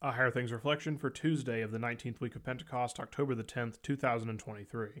A Higher Things Reflection for Tuesday of the 19th week of Pentecost, October the 10th,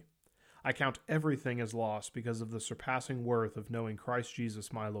 2023. I count everything as loss because of the surpassing worth of knowing Christ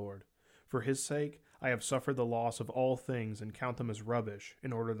Jesus my Lord. For his sake, I have suffered the loss of all things and count them as rubbish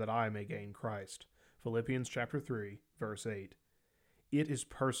in order that I may gain Christ. Philippians chapter 3, verse 8. It is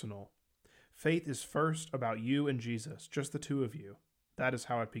personal. Faith is first about you and Jesus, just the two of you. That is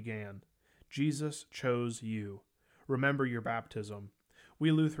how it began. Jesus chose you. Remember your baptism. We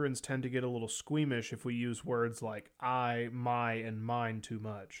Lutherans tend to get a little squeamish if we use words like I, my, and mine too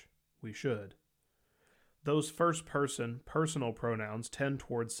much. We should. Those first-person, personal pronouns tend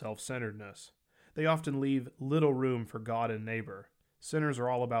towards self-centeredness. They often leave little room for God and neighbor. Sinners are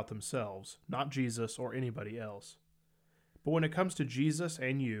all about themselves, not Jesus or anybody else. But when it comes to Jesus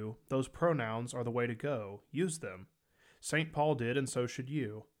and you, those pronouns are the way to go. Use them. St. Paul did, and so should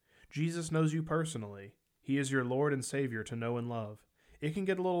you. Jesus knows you personally. He is your Lord and Savior to know and love. It can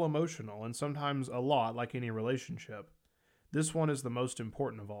get a little emotional, and sometimes a lot like any relationship. This one is the most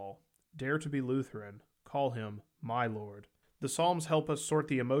important of all. Dare to be Lutheran. Call him my Lord. The Psalms help us sort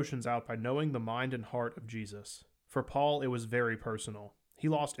the emotions out by knowing the mind and heart of Jesus. For Paul, it was very personal. He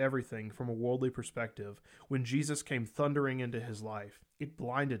lost everything from a worldly perspective when Jesus came thundering into his life. It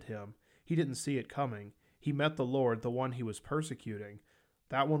blinded him. He didn't see it coming. He met the Lord, the one he was persecuting.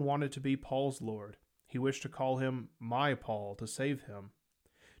 That one wanted to be Paul's Lord. He wished to call him my Paul to save him.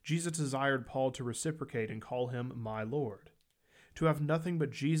 Jesus desired Paul to reciprocate and call him my Lord. To have nothing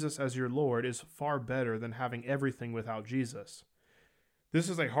but Jesus as your Lord is far better than having everything without Jesus. This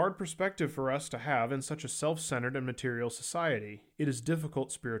is a hard perspective for us to have in such a self-centered and material society. It is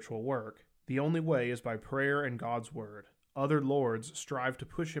difficult spiritual work. The only way is by prayer and God's word. Other lords strive to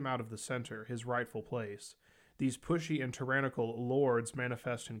push him out of the center, his rightful place. These pushy and tyrannical lords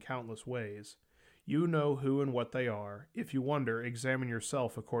manifest in countless ways. You know who and what they are. If you wonder, examine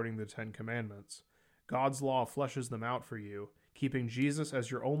yourself according to the Ten Commandments. God's law fleshes them out for you, keeping Jesus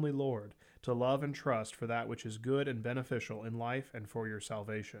as your only Lord, to love and trust for that which is good and beneficial in life and for your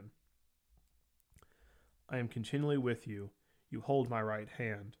salvation. I am continually with you. You hold my right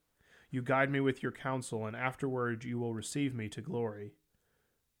hand. You guide me with your counsel, and afterward you will receive me to glory.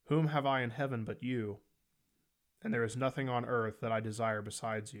 Whom have I in heaven but you? And there is nothing on earth that I desire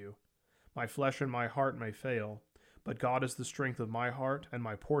besides you. My flesh and my heart may fail, but God is the strength of my heart and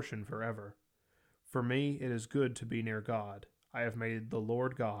my portion forever. For me it is good to be near God. I have made the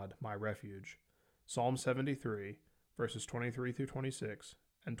Lord God my refuge. Psalm 73, verses 23 through 26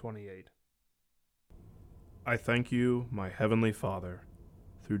 and 28. I thank you, my heavenly Father,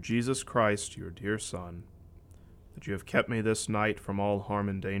 through Jesus Christ, your dear Son, that you have kept me this night from all harm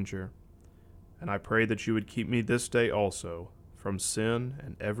and danger, and I pray that you would keep me this day also from sin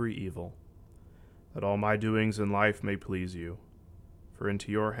and every evil, that all my doings in life may please you. For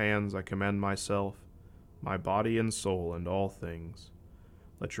into your hands I commend myself, my body and soul, and all things.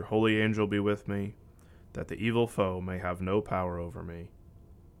 Let your holy angel be with me, that the evil foe may have no power over me.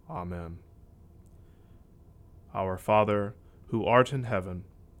 Amen. Our Father, who art in heaven,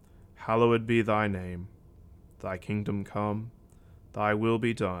 hallowed be thy name. Thy kingdom come, thy will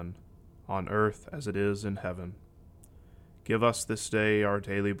be done, on earth as it is in heaven. Give us this day our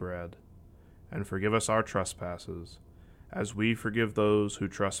daily bread, and forgive us our trespasses, as we forgive those who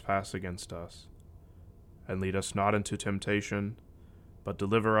trespass against us. And lead us not into temptation, but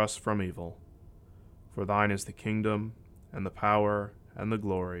deliver us from evil. For thine is the kingdom, and the power, and the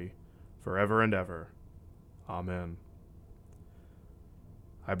glory, forever and ever. Amen.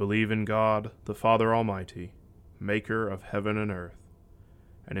 I believe in God, the Father Almighty, maker of heaven and earth,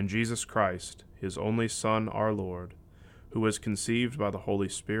 and in Jesus Christ, his only Son, our Lord, who was conceived by the Holy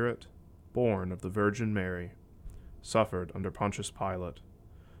Spirit, born of the Virgin Mary, suffered under Pontius Pilate,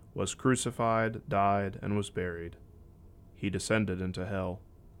 was crucified, died, and was buried. He descended into hell.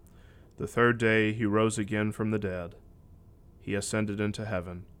 The third day he rose again from the dead. He ascended into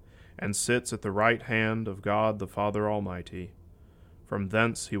heaven, and sits at the right hand of God the Father Almighty. From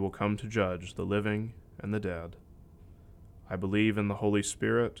thence he will come to judge the living and the dead. I believe in the Holy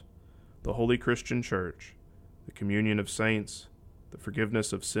Spirit, the holy Christian Church, the communion of saints, the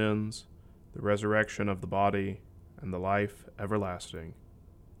forgiveness of sins, the resurrection of the body, and the life everlasting.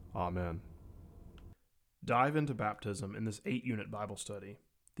 Amen. Dive into baptism in this 8-unit Bible study.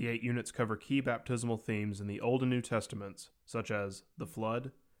 The 8 units cover key baptismal themes in the Old and New Testaments, such as the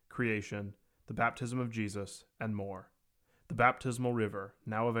flood, creation, the baptism of Jesus, and more. The Baptismal River,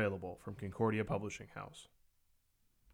 now available from Concordia Publishing House.